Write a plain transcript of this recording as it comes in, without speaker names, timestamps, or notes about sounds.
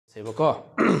Sebako.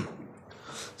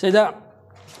 Seda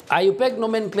IUPAC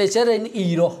Nomenclature in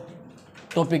Iro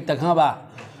topic takaba.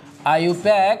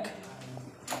 IUPAC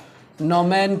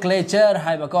Nomenclature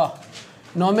hai bako.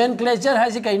 Nomenclature hai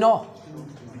si kaino.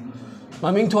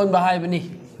 Maming thon ba hai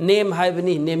bani. Name hai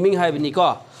bani. Naming hai bani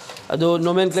ko. Ado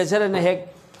nomenclature na hek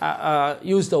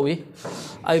use tawi.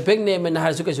 IUPAC name na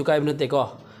har su kai su kai bani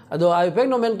ko. Ado IUPAC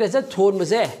nomenclature thon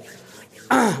base.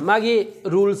 Magi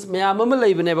rules me amama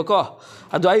lai bane bako.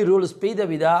 Ado ai rules pi da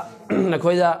vida na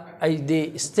khoida ai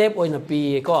de step oina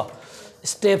pi ko.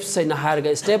 Steps sai na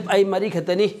harga step ai mari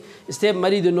khatani step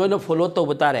mari du no follow to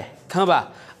batare khaba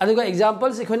aduga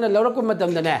examples ikhona lawrak ko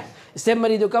matam da ne step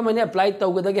mari du kam ne apply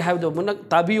to ga da ge habdo mun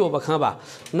tabiyo ba khaba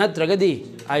natragadi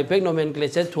IUPAC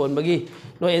nomenclature thon bagi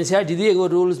no NCR didi go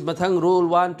rules mathang rule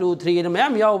 1 2 3 na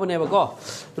mayam yaw bane ba ko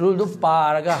rule du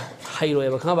paraga hairo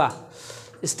ba khaba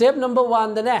step number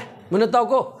 1 da ne mun taw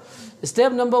ko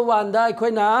step number 1 da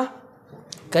ikhona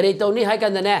kare to ni hai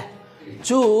kan da ne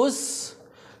choose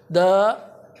the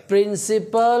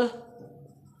principal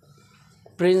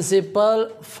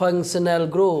functional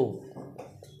group.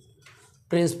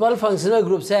 Principal functional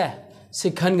group se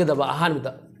sikhan ga daba ahan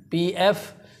da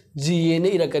PFG ne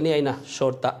irakani aina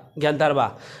short ta gyan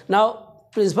tarba. Now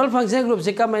principal functional group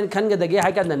se kam khan ga dage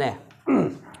hai kan ne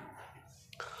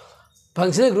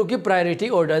functional group ki priority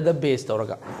order the based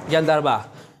oraga gyan tarba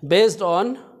based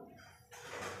on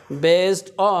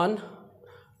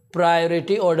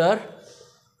priority order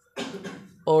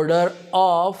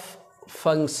of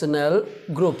functional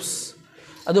groups.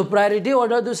 Ado priority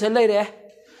order do selai re.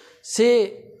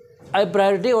 See, I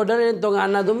priority order in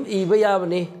tongana dum iba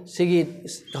yabani. Sigi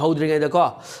haudringa da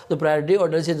ko. The priority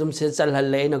order se dum se chal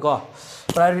halle na ko.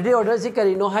 Priority order se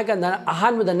kari no hai kan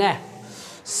ahan mu da ne.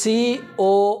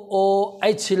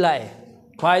 COOH lai.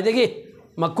 Phai degi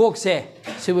makok se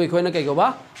sibui khoi na kai ko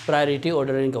ba priority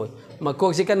order in ko.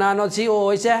 Makok se kana no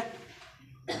COOH se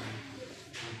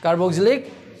carboxylic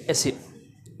acid.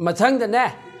 Mathang da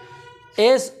ne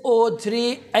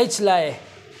SO3H lai.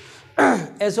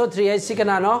 SO3H si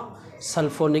kana no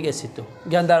sulfonic acid to.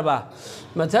 Gyandar ba.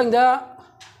 Mathang da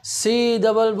C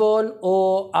double bond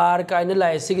OR kaina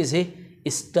lai si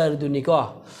ester duni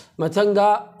ko. Mathang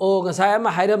da O ngasai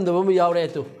ama hairam da mu yaw re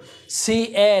to.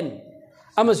 CN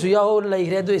ama su yaw lai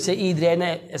re to ise idre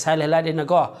na esal helai na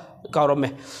ko kaurome.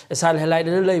 Esal helai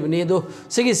na lai bani do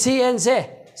sigi CN se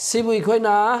sibu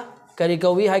ikhoina kari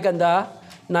kawi hai kanda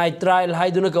nitrile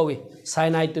hai duna kawi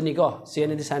cyanide tu ni ko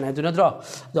cyanide di cyanide tu na tro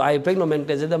do IUPAC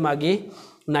nomenclature da magi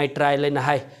nitrile na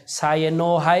hai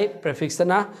cyano hai prefix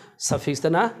na suffix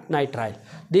na nitrile.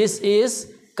 This is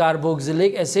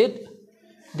carboxylic acid,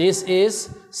 this is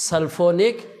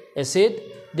sulfonic acid,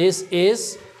 this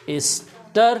is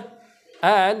ester,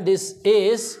 and this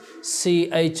is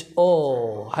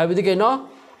CHO. Have you know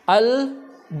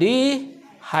aldehyde.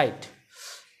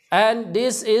 And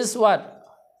this is what?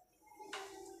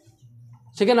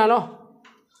 Second ano?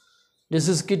 This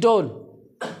is ketone.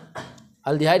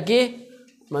 Aldehyde ki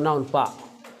manaun pa.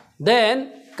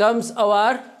 Then comes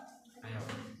our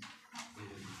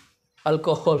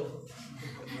alcohol.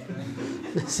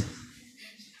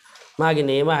 Magi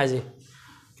name haji.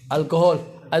 Alcohol.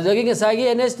 Azagi ke sagi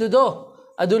NH2 do.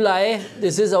 Adulae.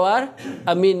 This is our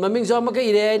amine. Maming so maka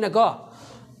ire na ko.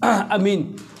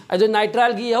 Amine. Ado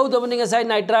nitrile ki yahu do baninga sai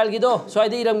nitrile ki do so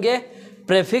adi iram ge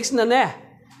prefix na ne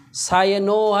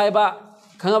cyano hai ba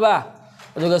khanga ba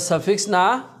aduga suffix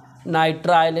na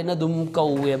nitrile na dum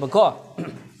kauwe ba ko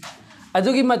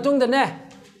adugi matung da ne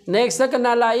next ta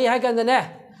kana lai hai kan da ne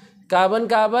carbon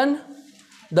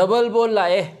double bond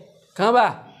lai khanga ba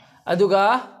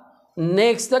aduga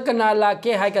next ta kana la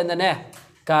ke hai kan da ne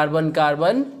carbon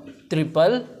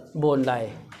triple bond lai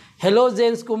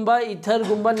halogens gumba ether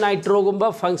gumba nitro gumba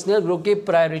functional group ki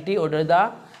priority order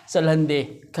da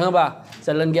chalhande khaba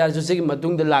chalan gya su sigi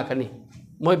matung da lakani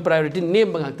moi priority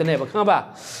name bang ta ne ba khaba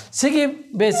sigi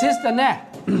basis ta ne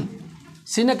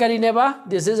sina kari ne ba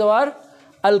this is our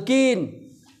alkene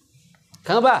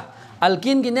khaba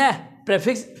alkene gi ne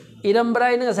prefix iram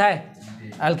brai na sai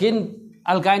alkene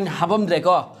alkyne habam dre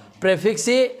ko prefix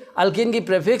si alkene gi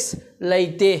prefix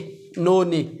laite no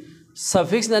ni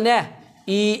suffix na ne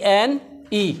ENE.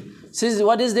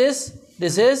 What is this?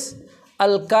 This is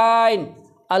alkyne.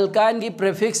 Alkyne ki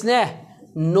prefix ne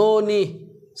no ni.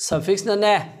 Suffix na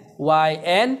ne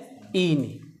YNE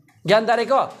ni. Gyan dare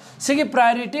ko. Sigi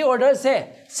priority order se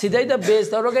sidai the base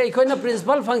tawraga ikoi na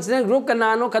principal functional group ka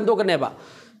nano kando ka neba.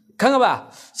 Khanga ba.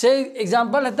 Say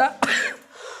example hata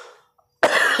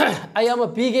I am a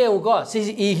pige ko si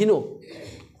e hinu.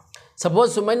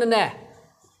 Suppose sumaina ne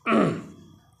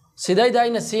Sidai da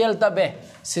ina CL tabe,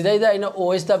 sidai da ina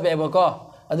OS tabe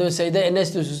bako, अदो सैदा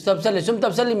NH2 तपसले सुम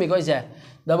तपसली मी कोइसे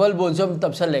double bond सुम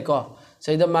तपसले को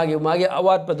सैदा मागे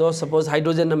अवात पदो suppose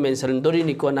hydrogen mention दोरी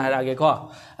निको ना हारागे को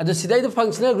अदो सिदाई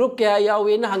functional group क्या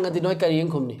यावे ना हंगदि नोय करियन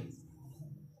खुमनी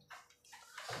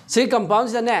सी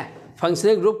कंपाउंड्स ने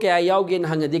फंक्शनल ग्रुप क्या यावगे ना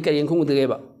हंगदि करियन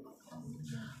खुमदगेबा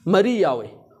मरी यावे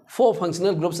 4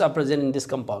 functional groups are present in this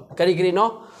compound kari no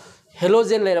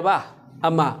halogen leraba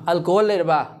ama alcohol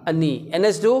leraba ani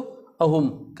NH2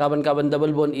 ahum carbon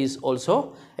double bond is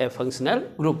also a functional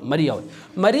group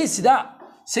mari sida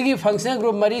sigi functional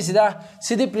group mari sida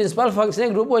sidi principal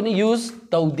functional group oni use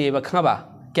tau deba khaba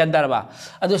kyan darba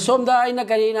adu somda aina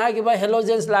kari na gi ba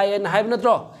halogens lion haib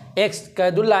natro x ka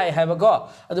dulai haib ko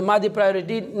adu madi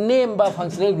priority name ba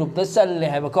functional group da chal le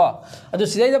haib ko adu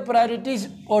sidai da priority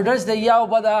orders da yaw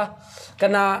bada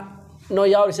kana no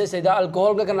yaw se da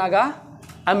alcohol ga kana ga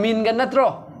amine ga natro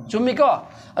chumi ko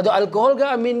adu alcohol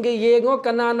ga amine ga yengo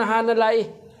kana na hana lai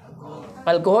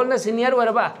alcohol na senior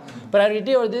waraba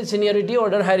priority or the seniority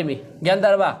order harimi gyan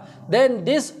darba then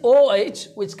this OH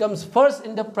which comes first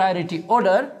in the priority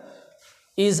order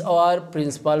is our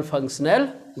principal functional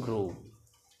group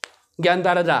gyan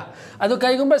darada adu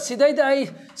kai gumba sidai dai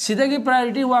sidagi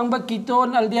priority wangba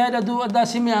ketone aldehyde adu ada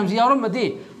simyam si yawram mati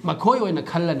makhoi oina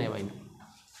khallane bai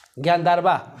gyan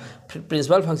darba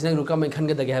principal functional group ka mai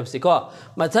khan ga dage habsi ko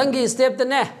mathangi step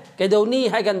tane kaidoni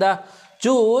hai ganda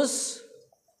choose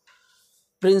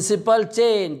principal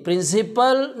chain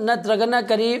principal natragana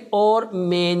kari or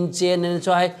main chain and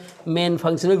so hai main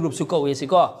functional group su ko wesi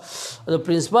ko the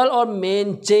principal or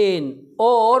main chain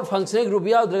or functional group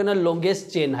ya dragana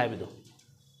longest chain hai bedo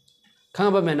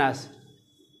khangba menas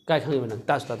kai khangi menang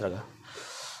tas tatraga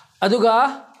aduga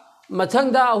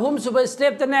mathang da ahum suba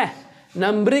step tane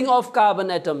numbering of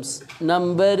carbon atoms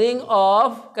numbering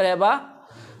of kareba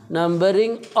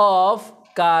numbering of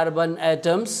carbon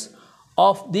atoms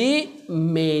of the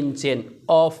main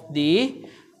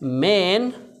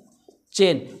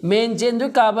chain main chain do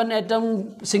carbon atom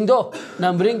singdo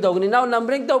numbering togni now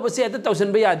numbering to base at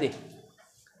thousand ba yade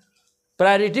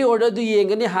priority order do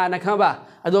yengani hana khaba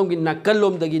adom gi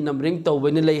nakalom dagi numbering to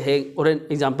bani lay he or an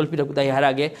example pira dai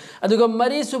harage aduga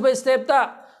mari super step ta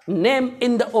name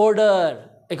in the order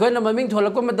ekoi na maming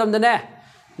tholako matam da ne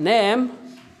name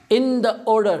in the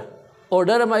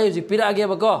order ma ji pira age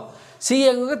bako see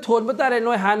yang thon batare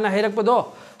noi han na herak pado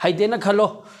haide na khalo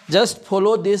just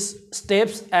follow these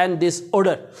steps and this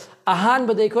order ahan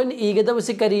badai kon igada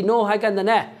basi kari no ha kan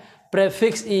na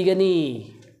prefix igani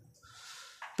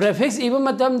prefix iba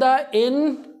matam da in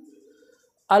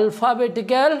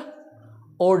alphabetical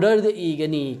order the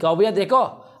igani kawiya deko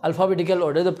alphabetical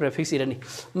order the prefix irani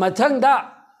mathang da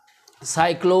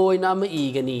cyclo ina ma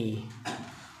igani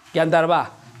kyan darba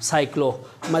cyclo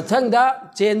mathang da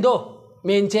chendo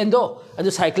main chain do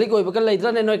adu cyclic oi bakal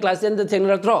leidra ne noi class 10 da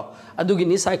thengna tro adu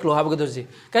gini cyclo ha bagado si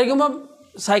kai gum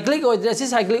cyclic oi si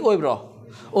cyclic oi bro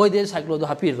oi de cyclo do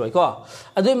happy roi ko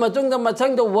adu matung da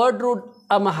mathang da word root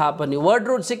ama hapani word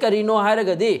root si karino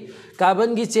haraga di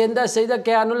carbon gi chain da sei da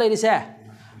kya no leiri se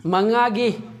manga gi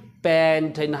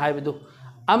pen thain haibadu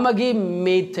amagi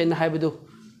mate thain haibadu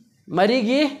mari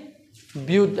gi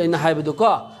but in haibadu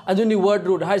ko adu ni word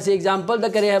root har se example da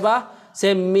kare haba se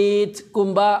meat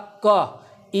kumba ko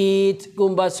eat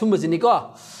kumba sumbajini ko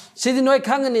sidi noi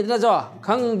khangani na jo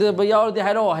khang de ba yaw de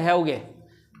hairo hauge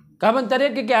carbon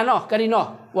taret ke kya no kari no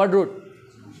word root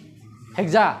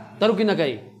hexa taruki na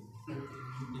kai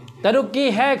taruki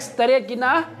hex taret ki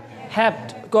na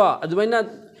hept ko adumaina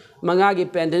manga gi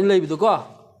pendant leibidu ko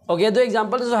okay do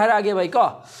example so hara age bai ko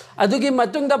adugi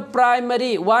matung da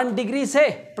primary 1 degree se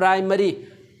primary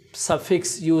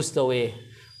suffix used the way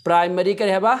primary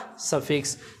kare haba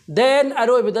suffix then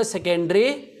aroi with the secondary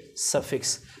suffix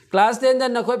class 10 da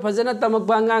nakoi phajana tamak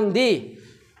bangang di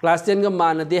class 10 ga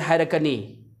manade hairakani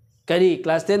kari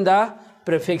class 10 da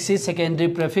prefix e secondary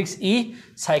prefix e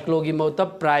cyclogi mota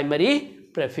primary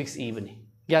prefix e bani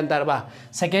gyan darba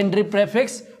secondary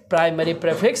prefix primary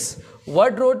prefix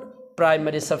word root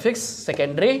primary suffix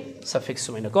secondary suffix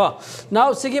sumaina ko now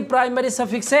sigi primary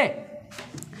suffix se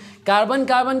carbon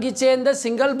की chain the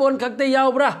single bond खक्ते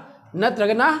यावब्रा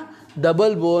नत्रगना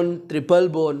double bond triple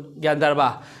bond ज्ञान दरबा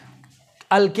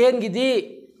alkane गिदी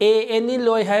an e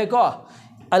लोय है को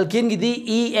alkene गिदी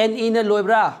en e न लोय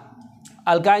ब्रा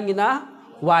alkyne गिना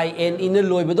yn e न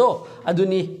लोय बदो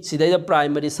अदुनी सिदा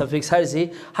primary suffix है सी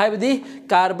हाय बदी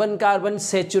carbon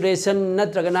saturation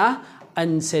नत्रगना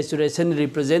unsaturation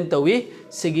represent tawi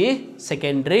sigi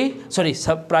secondary sorry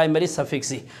primary suffix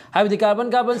si habdi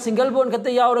carbon single bond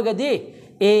khate yauragadi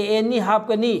an ni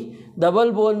hapkani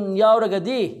double bond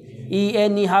yauragadi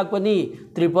en ni hapkani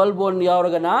triple bond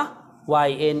yauragana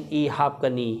yn e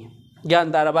hapkani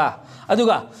ज्ञान तारबा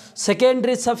अदुगा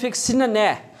secondary suffix सिनने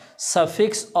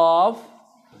suffix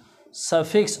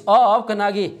of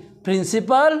कनागी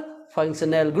principal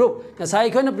functional group नसाई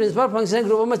खोना principal functional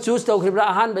group में choose तौखरिब्रा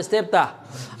Ahaan step ता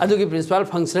अदुगी principal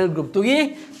functional group तुगी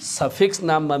suffix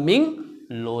ना ममिंग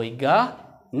लोइगा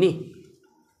नी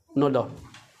no doubt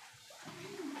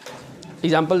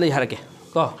example दे हरके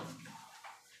को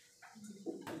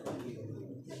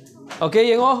okay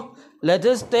यंगो let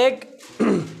us take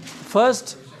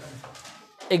first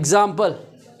example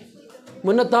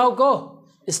Munna ताओ को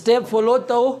step follow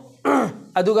तो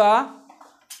अदुगा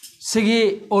सिगी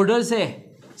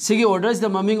order से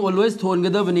ममिंग always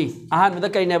थोनगदबनी Ahaan मदा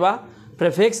कइनेबा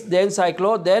prefix then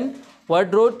cyclo then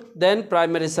word root then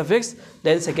primary suffix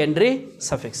then secondary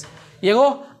suffix यंगो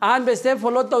Ahaan बे step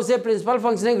follow तो से principal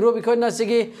functioning group इखोना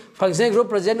सिगी functioning group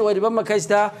present ओइरिबा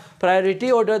मखैसदा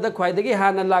priority order the ख्वाइदगी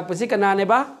Hana लाकपसि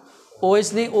कनानेबा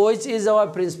OH is our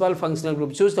principal functional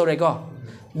group choose to reko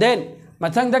then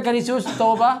mathang da kari choose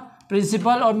to ba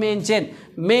principal or main chain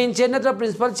natra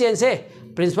principal chain se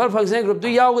principal functional group tu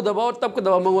yaw da ba tab ka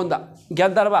da mangon da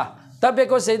gyan tar ba tab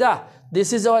eko seida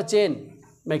this is our chain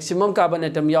maximum carbon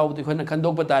atom yaw du khona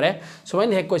khandok batare so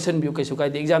when he question view kaisu kai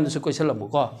exam du question lamu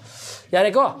ko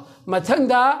yare ko mathang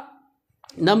da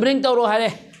numbering to ro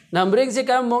hare numbering से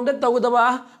काम Monday तो दबा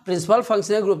principal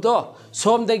functional group तो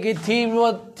सोम दे की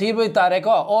थी तारे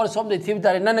को और सोम दे थी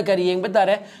तारे ना करी येंग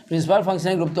बतारे प्रिंसिपल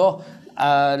फंक्शनल ग्रुप तो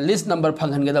लिस्ट नंबर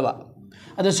फंक्शन के दबा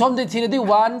अदो सोम दे थी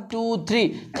 1 2 3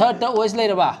 थर्ड तो ओएस ले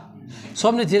रबा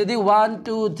सोम दे थी 1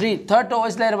 2 3 थर्ड तो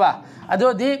ओएस ले रबा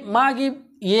अदो दी मागी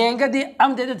येंग दी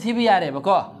अम दे थी भी यारे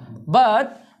बको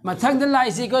बट मथंग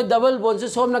लाइसी को डबल बोन से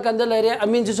सोम नकंद ले रे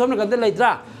अमीन से सोम नकंद लेत्रा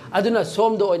अदुना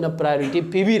सोम दो ओइना प्रायोरिटी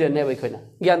पीबीरने बखोना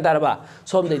ज्ञान तारबा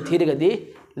सोम दे थीरगदी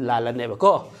लालने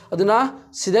बको अदुना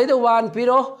सिदै द 1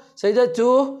 पीरो सिदै 2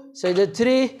 सिदै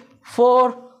 3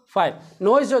 4 5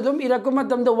 नोय सो दुम इरको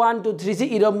मतम द 1 2 3 से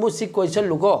इरमु सि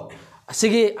क्वेश्चन लुको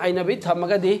असिगी आइना भी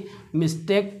थमगदी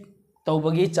मिस्टेक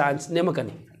तौबगी चांस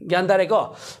नेमकनी ज्ञान तारे को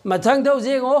मथंग दो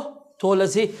जेगो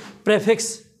थोलसी प्रीफिक्स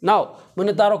नाउ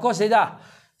मुन तारो को सिदा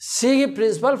सिगी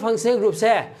प्रिंसिपल फंक्शनल ग्रुप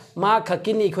से मा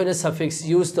खकिनी खोने सफिक्स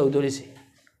यूज तौदोरिसी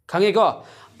खंगे को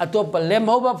अतोप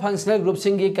लेमहोबा फंक्शनल ग्रुप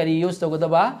सिंगी करी यूज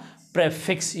तौगदबा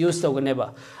प्रीफिक्स यूज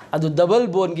तौगनेबा अदु डबल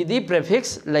बोन की दी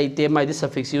प्रीफिक्स लेते माइदी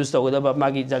सफिक्स यूज तौगदबा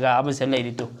मागी जगह अम से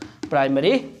लेरी तो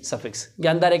प्राइमरी सफिक्स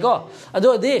ज्ञान दारे को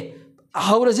अदु दी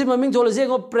हाउरसी ममिंग थोलसी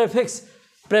को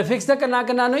प्रीफिक्स ता कना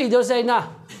कना नो इधर से ना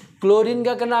क्लोरीन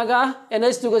का कनागा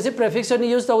NH2 का से प्रीफिक्स ने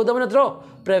use तौगदबा नत्रो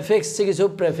prefix sigisu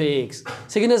prefix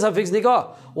sigine suffix niko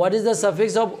what is the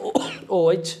suffix of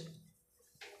OH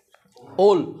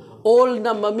all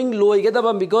na maming loi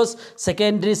gedaba because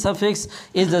secondary suffix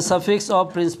is the suffix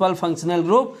of principal functional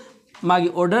group magi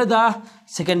order the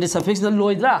secondary suffix na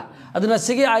loi dra aduna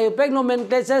sigi IUPAC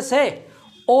nomenclature se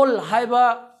all haiba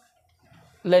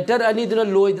letter ani duna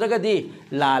loi dra gadi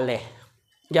lale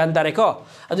gyan tare ko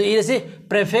adu iresi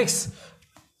prefix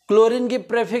chlorine ki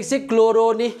prefix se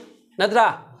chloroni नद्रा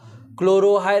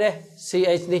chloro है रे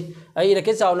CH नी आई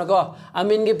रखे चावना को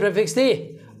अमीन की prefix थी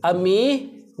अमी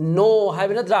no है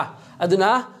नद्रा अदुना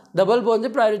double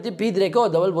bond priority P दरे को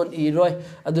डबल बॉन्ड ई रोय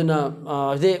अदुना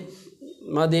दे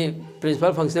मादे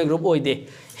प्रिंसिपल फंक्शनल ग्रुप ओइ दे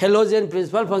हेलोजन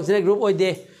प्रिंसिपल फंक्शनल ग्रुप ओइ दे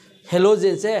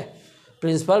हेलोजन से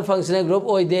प्रिंसिपल फंक्शनल ग्रुप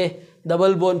ओइ दे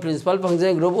double bond principal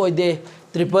functional group ओइ दे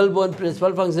triple bond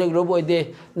principal functional group ओइ दे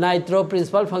नाइट्रो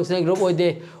प्रिंसिपल फंक्शनल ग्रुप ओइ दे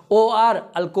OR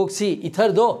alkoxy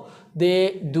ether दो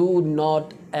they do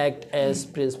not act as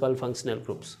principal functional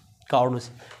groups काउंस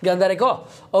गंदारे को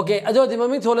okay अजो दि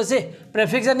ममिंग थोले से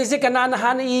प्रीफिक्स अनि से कनान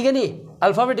हान इगनी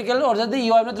alphabetical order the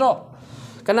you नत्रो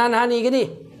Kanan हान इगनी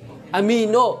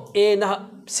अमीनो ए न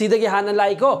सीदगी हान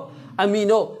लाइको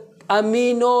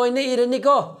अमीनो ने इरनी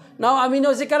को नाउ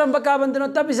अमीनो से करम बका बंदनो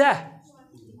तबिसे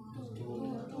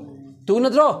तू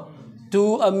नत्रो टू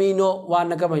अमीनो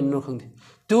वन का मैनो खंगे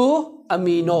to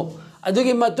amino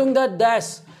अदुगी मतुंग the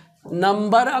dash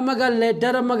number amaga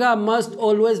letter amaga must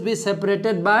always be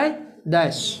separated by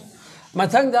dash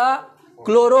mathang da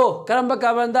chloro karamba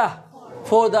kabanda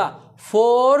for the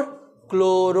 4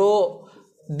 chloro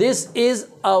this is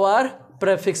our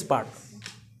prefix part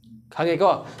khage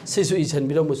ko sisu ichen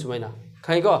biro musumaina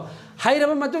khage ko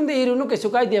hairaba matung de iru no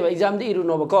kesu kai deba exam de iru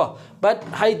no ba ko but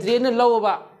hydrogen na low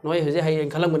ba noi hoje hai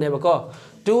khalang bane ba ko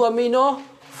 2 amino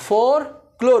 4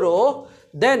 chloro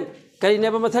then kari ne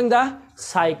ba mathang da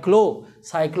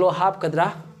cyclo half kadra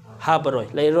half roy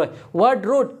lay roy word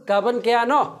root carbon kya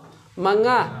no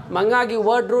manga ki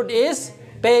word root is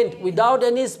paint without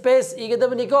any space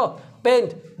igadabni ko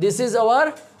paint this is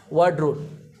our word root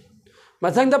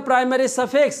mathang the primary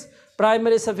suffix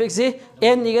primary suffix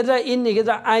n igedra in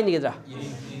igedra I igedra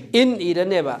in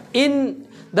iraneba in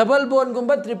double bond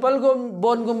gumba triple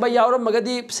bond gumba yauram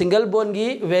magadi single bond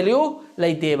gi value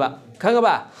laiteba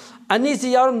khangaba ani si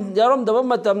yauram daba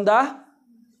matamda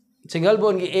single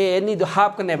bond gi a n do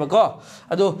half kaneba ko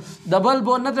ado double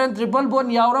bond natran triple bond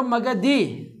yauram magadi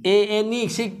a n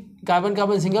si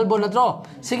carbon single bond natro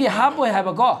sigi half hoy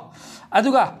haba ko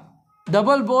aduga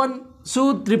double bond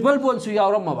su triple bond su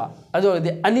yauram maba ado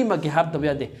de ani maki half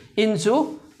tabya de in su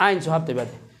ein su half tabya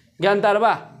de gyan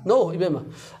tarba no ibema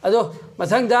ado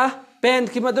masangda pen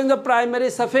ki matungda primary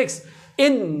suffix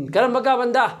in karam ka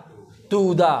banda to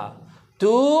da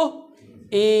to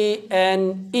e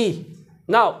n e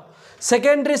now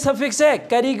secondary suffix hai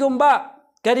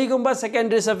karigumba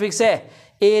secondary suffix hai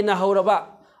a na hauraba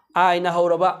I na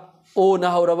hauraba o na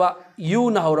hauraba u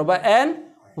na hauraba and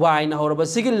y na hauraba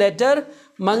sigi letter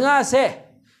manga se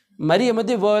mari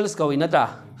amadi vowels kawi nata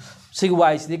sigi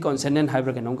y sidi consonant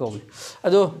hybrid kanom kawi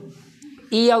ado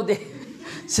e yaude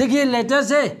sigi letter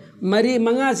se mari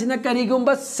manga sina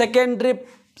karigumba secondary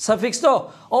suffix to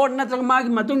or natrag magi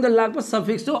matung da lakpa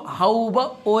suffix to hauba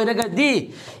oiraga di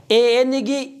a n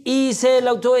gi e se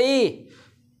lagto e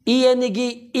n gi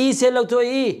e se lagto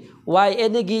y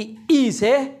n gi e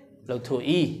se lagto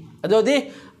ado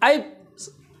di I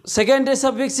secondary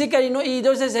suffix si karino e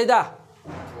do se seda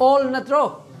all natro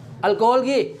alcohol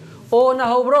gi o na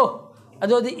hobro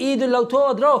ado di e do lagto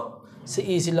adro se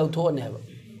e si lagto ne ba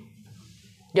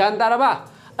gyan taraba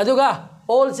aduga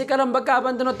all si karamba ka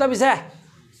bandano tabise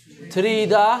 3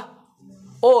 the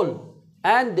all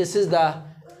and this is the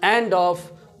end of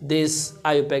this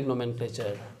IUPAC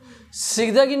nomenclature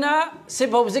sigdagina se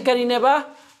bobse karine ba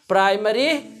primary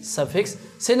suffix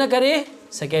sina kare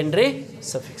secondary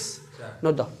suffix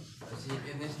note down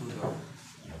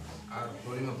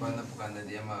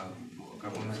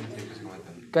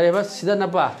kare ba sida na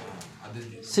pa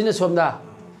sina somda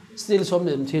still som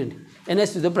dem thir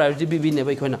ns to the priority bb ne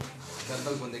ba khona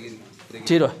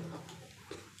thiro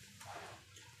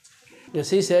ya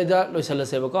si se da loisala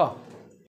se ba ko